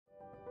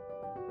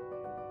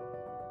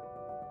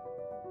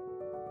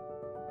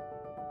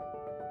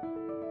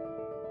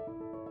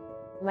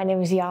My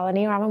name is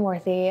Yalini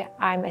Ramamoorthy.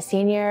 I'm a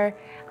senior,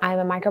 I'm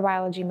a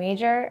microbiology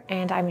major,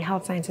 and I'm in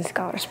Health Sciences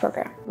Scholars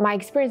Program. My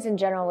experience in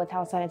general with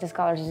Health Sciences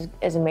Scholars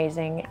is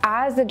amazing.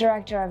 As the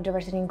Director of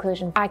Diversity and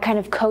Inclusion, I kind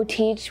of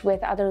co-teach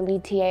with other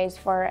lead TAs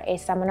for a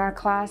seminar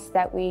class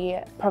that we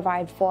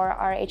provide for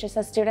our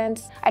HSS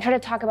students. I try to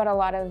talk about a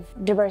lot of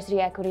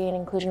diversity, equity, and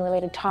inclusion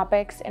related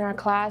topics in our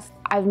class.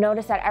 I've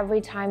noticed that every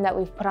time that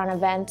we've put on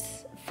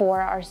events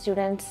for our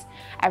students,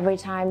 every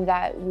time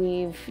that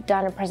we've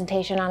done a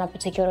presentation on a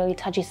particularly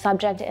touchy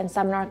subject in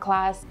seminar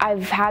class,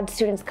 I've had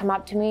students come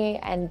up to me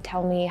and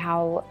tell me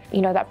how,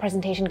 that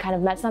presentation kind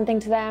of meant something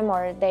to them,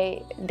 or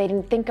they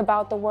didn't think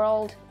about the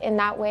world in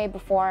that way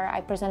before I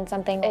present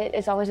something.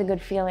 It's always a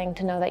good feeling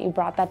to know that you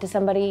brought that to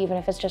somebody, even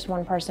if it's just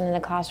one person in the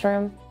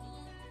classroom.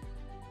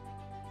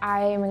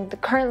 I am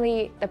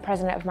currently the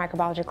president of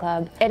Microbiology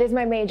Club. It is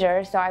my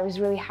major, so I was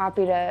really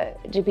happy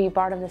to be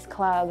part of this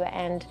club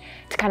and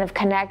to kind of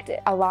connect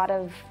a lot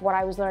of what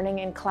I was learning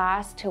in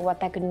class to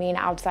what that could mean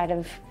outside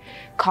of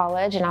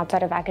college and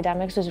outside of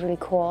academics was really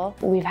cool.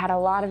 We've had a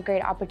lot of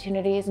great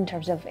opportunities in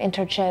terms of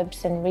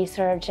internships and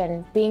research,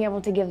 and being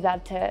able to give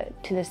that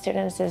to the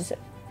students is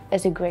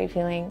a great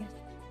feeling.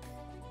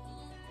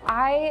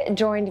 I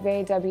joined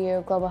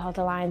VAW Global Health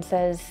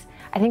Alliances,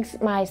 I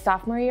think my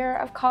sophomore year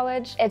of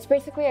college. It's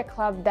basically a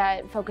club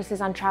that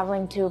focuses on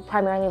traveling to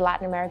primarily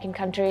Latin American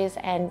countries,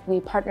 and we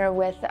partner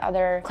with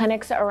other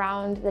clinics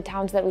around the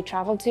towns that we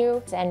travel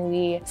to, and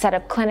we set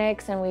up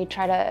clinics and we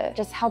try to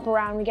just help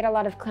around. We get a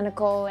lot of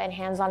clinical and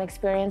hands-on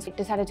experience. We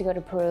decided to go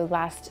to Peru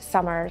last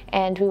summer,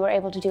 and we were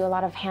able to do a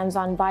lot of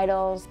hands-on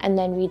vitals, and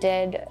then we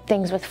did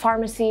things with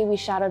pharmacy. We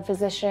shadowed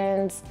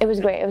physicians. It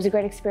was great. It was a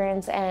great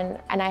experience, and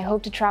I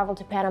hope to travel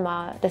to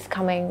Panama this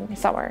coming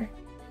summer.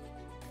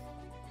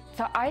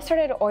 So I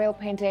started oil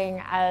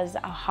painting as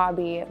a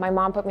hobby. My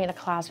mom put me in a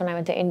class when I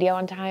went to India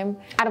one time.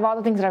 Out of all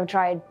the things that I've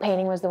tried,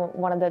 painting was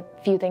one of the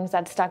few things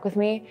that stuck with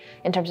me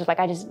in terms of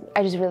I just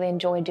really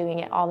enjoy doing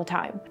it all the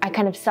time. I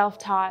kind of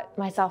self-taught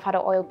myself how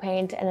to oil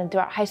paint, and then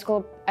throughout high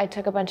school I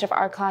took a bunch of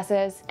art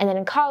classes. And then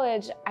in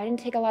college, I didn't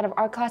take a lot of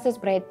art classes,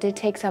 but I did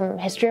take some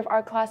history of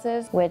art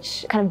classes,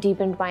 which kind of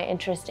deepened my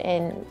interest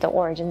in the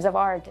origins of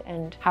art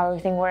and how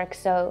everything works.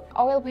 So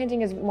oil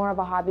painting is more of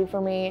a hobby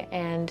for me,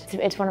 and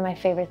it's one of my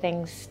favorite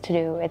things to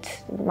do.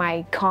 It's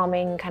my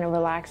calming, kind of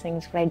relaxing.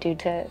 It's what I do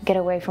to get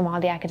away from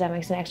all the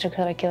academics and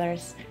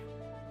extracurriculars.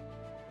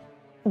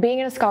 Being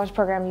in a scholars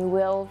program, you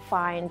will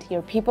find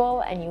your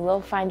people and you will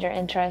find your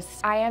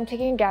interests. I am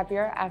taking a gap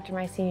year after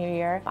my senior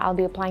year. I'll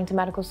be applying to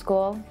medical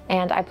school,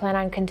 and I plan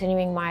on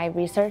continuing my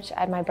research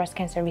at my breast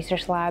cancer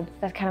research lab.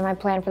 That's kind of my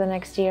plan for the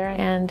next year,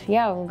 and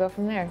yeah, we'll go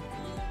from there.